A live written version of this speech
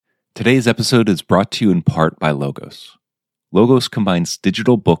Today's episode is brought to you in part by Logos. Logos combines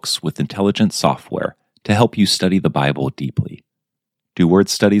digital books with intelligent software to help you study the Bible deeply. Do word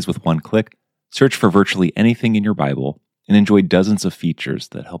studies with one click, search for virtually anything in your Bible, and enjoy dozens of features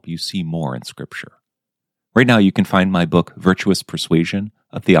that help you see more in Scripture. Right now, you can find my book, Virtuous Persuasion,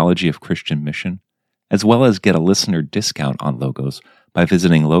 A Theology of Christian Mission, as well as get a listener discount on Logos by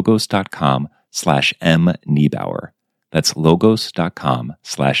visiting logos.com/mniebauer. That's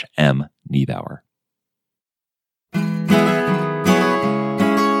logos.com/mniebauer.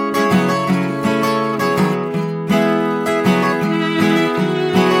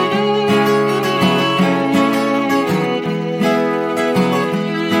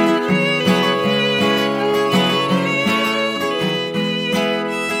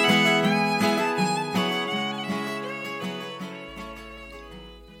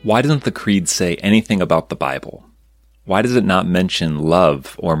 Why doesn't the Creed say anything about the Bible? Why does it not mention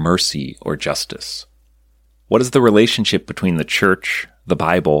love or mercy or justice? What is the relationship between the Church, the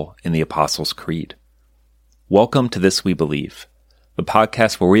Bible, and the Apostles' Creed? Welcome to This We Believe, the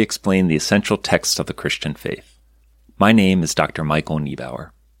podcast where we explain the essential texts of the Christian faith. My name is Dr. Michael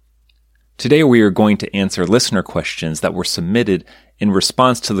Niebauer. Today we are going to answer listener questions that were submitted in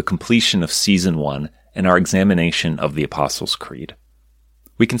response to the completion of Season 1 and our examination of the Apostles' Creed.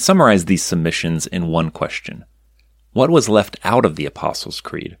 We can summarize these submissions in one question. What was left out of the Apostles'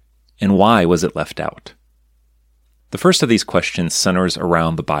 Creed, and why was it left out? The first of these questions centers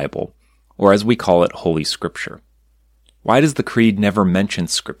around the Bible, or as we call it, Holy Scripture. Why does the Creed never mention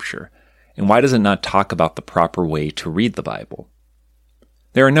Scripture, and why does it not talk about the proper way to read the Bible?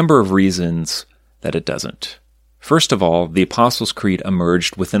 There are a number of reasons that it doesn't. First of all, the Apostles' Creed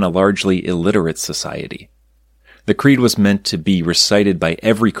emerged within a largely illiterate society. The Creed was meant to be recited by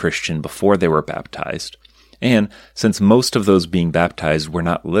every Christian before they were baptized, and since most of those being baptized were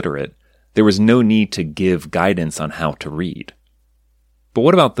not literate, there was no need to give guidance on how to read. But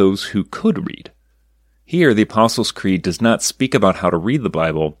what about those who could read? Here, the Apostles' Creed does not speak about how to read the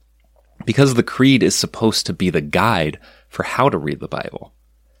Bible because the Creed is supposed to be the guide for how to read the Bible.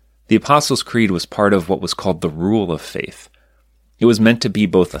 The Apostles' Creed was part of what was called the Rule of Faith. It was meant to be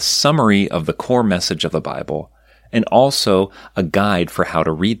both a summary of the core message of the Bible and also a guide for how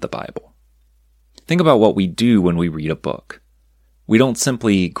to read the Bible. Think about what we do when we read a book. We don't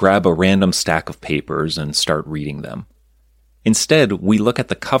simply grab a random stack of papers and start reading them. Instead, we look at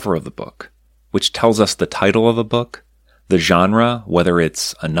the cover of the book, which tells us the title of the book, the genre, whether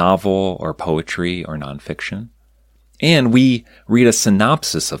it's a novel or poetry or nonfiction, and we read a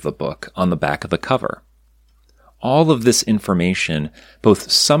synopsis of the book on the back of the cover. All of this information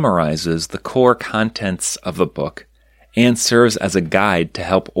both summarizes the core contents of the book and serves as a guide to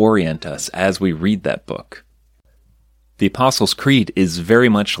help orient us as we read that book. The Apostles' Creed is very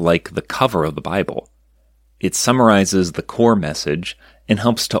much like the cover of the Bible. It summarizes the core message and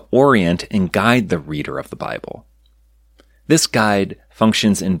helps to orient and guide the reader of the Bible. This guide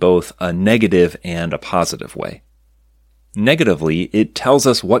functions in both a negative and a positive way. Negatively, it tells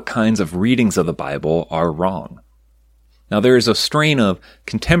us what kinds of readings of the Bible are wrong. Now, there is a strain of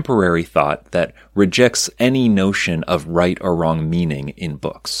contemporary thought that rejects any notion of right or wrong meaning in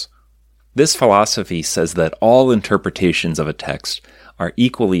books. This philosophy says that all interpretations of a text are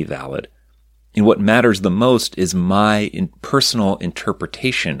equally valid, and what matters the most is my personal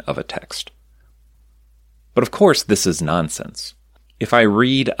interpretation of a text. But of course, this is nonsense. If I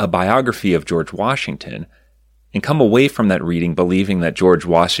read a biography of George Washington and come away from that reading believing that George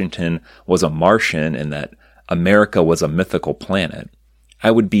Washington was a Martian and that America was a mythical planet,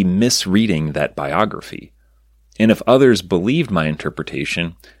 I would be misreading that biography. And if others believed my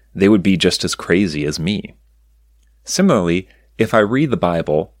interpretation, they would be just as crazy as me. Similarly, if I read the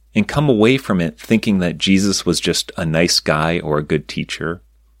Bible and come away from it thinking that Jesus was just a nice guy or a good teacher,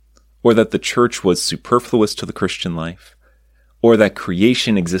 or that the church was superfluous to the Christian life, or that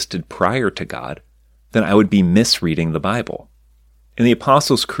creation existed prior to God, then I would be misreading the Bible. And the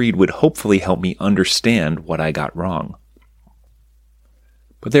Apostles' Creed would hopefully help me understand what I got wrong.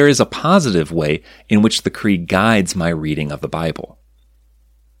 But there is a positive way in which the Creed guides my reading of the Bible.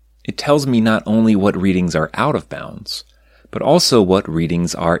 It tells me not only what readings are out of bounds, but also what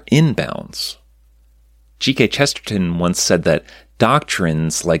readings are in bounds. G.K. Chesterton once said that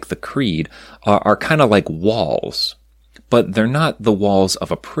doctrines like the Creed are kind of like walls, but they're not the walls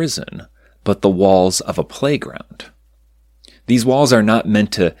of a prison, but the walls of a playground. These walls are not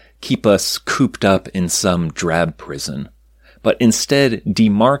meant to keep us cooped up in some drab prison, but instead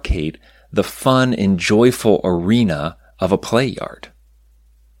demarcate the fun and joyful arena of a play yard.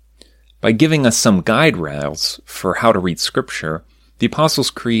 By giving us some guide rails for how to read Scripture, The Apostles'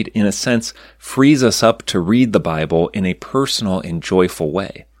 Creed, in a sense, frees us up to read the Bible in a personal and joyful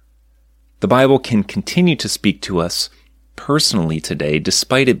way. The Bible can continue to speak to us personally today,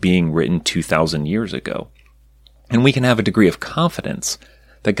 despite it being written 2,000 years ago. And we can have a degree of confidence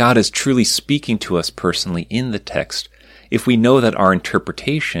that God is truly speaking to us personally in the text if we know that our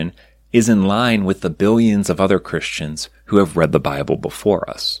interpretation is in line with the billions of other Christians who have read the Bible before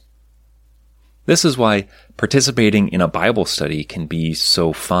us. This is why participating in a Bible study can be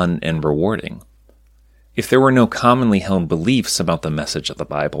so fun and rewarding. If there were no commonly held beliefs about the message of the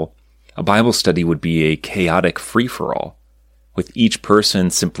Bible, a Bible study would be a chaotic free-for-all, with each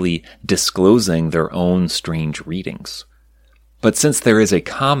person simply disclosing their own strange readings. But since there is a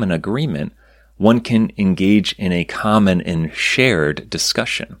common agreement, one can engage in a common and shared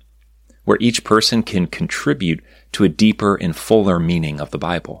discussion, where each person can contribute to a deeper and fuller meaning of the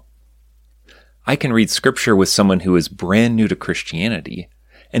Bible. I can read Scripture with someone who is brand new to Christianity,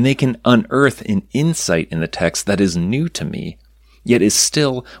 and they can unearth an insight in the text that is new to me, yet is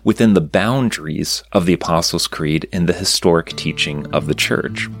still within the boundaries of the Apostles' Creed and the historic teaching of the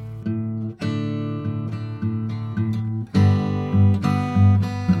Church.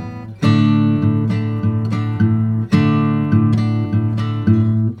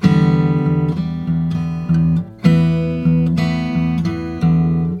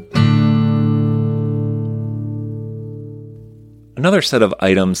 Another set of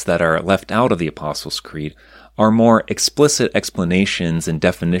items that are left out of the Apostles' Creed are more explicit explanations and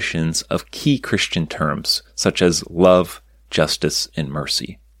definitions of key Christian terms, such as love, justice, and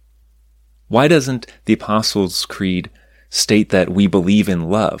mercy. Why doesn't the Apostles' Creed state that we believe in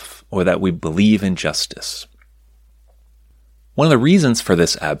love or that we believe in justice? One of the reasons for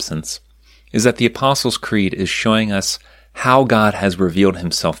this absence is that the Apostles' Creed is showing us how God has revealed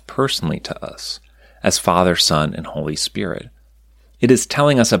himself personally to us as Father, Son, and Holy Spirit. It is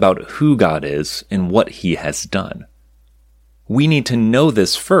telling us about who God is and what he has done. We need to know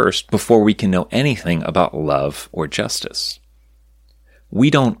this first before we can know anything about love or justice. We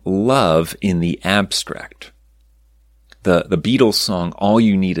don't love in the abstract. The Beatles song, All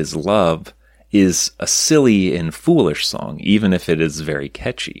You Need Is Love, is a silly and foolish song, even if it is very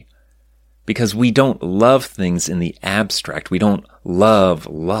catchy. Because we don't love things in the abstract. We don't love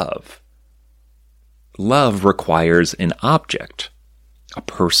love. Love requires an object, a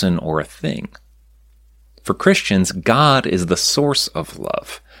person or a thing. For Christians, God is the source of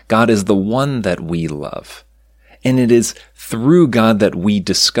love. God is the one that we love. And it is through God that we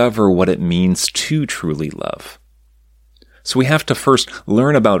discover what it means to truly love. So we have to first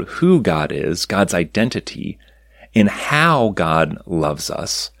learn about who God is, God's identity, and how God loves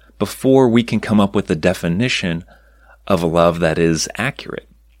us before we can come up with a definition of a love that is accurate.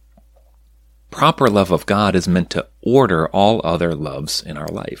 Proper love of God is meant to order all other loves in our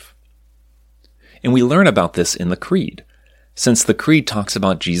life. And we learn about this in the Creed, since the Creed talks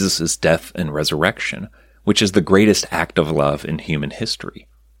about Jesus' death and resurrection, which is the greatest act of love in human history.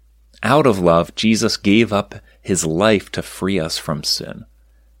 Out of love, Jesus gave up his life to free us from sin.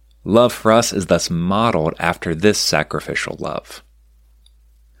 Love for us is thus modeled after this sacrificial love.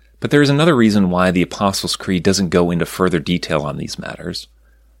 But there is another reason why the Apostles' Creed doesn't go into further detail on these matters.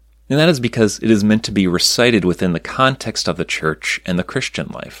 And that is because it is meant to be recited within the context of the church and the Christian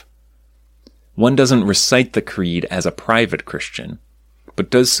life. One doesn't recite the creed as a private Christian, but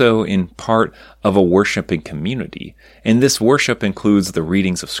does so in part of a worshiping community. And this worship includes the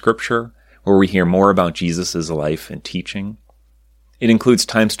readings of Scripture, where we hear more about Jesus' life and teaching. It includes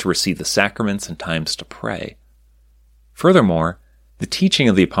times to receive the sacraments and times to pray. Furthermore, the teaching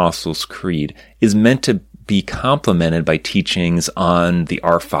of the Apostles' Creed is meant to be complemented by teachings on the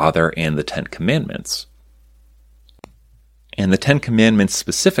Our Father and the Ten Commandments. And the Ten Commandments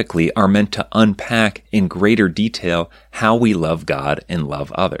specifically are meant to unpack in greater detail how we love God and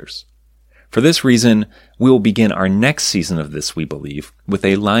love others. For this reason, we will begin our next season of This We Believe with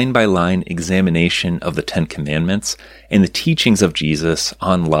a line-by-line examination of the Ten Commandments and the teachings of Jesus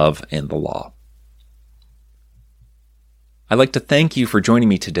on love and the law. I'd like to thank you for joining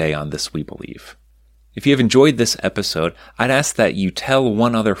me today on This We Believe. If you have enjoyed this episode, I'd ask that you tell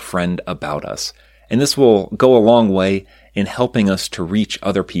one other friend about us, and this will go a long way in helping us to reach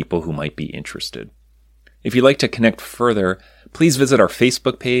other people who might be interested. If you'd like to connect further, please visit our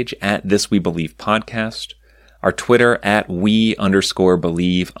Facebook page at This We Believe Podcast, our Twitter at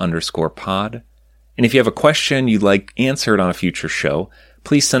we_believe_pod, and if you have a question you'd like answered on a future show,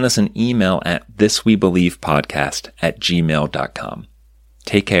 please send us an email at thiswebelievepodcast@gmail.com.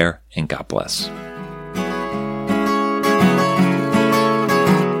 Take care and God bless.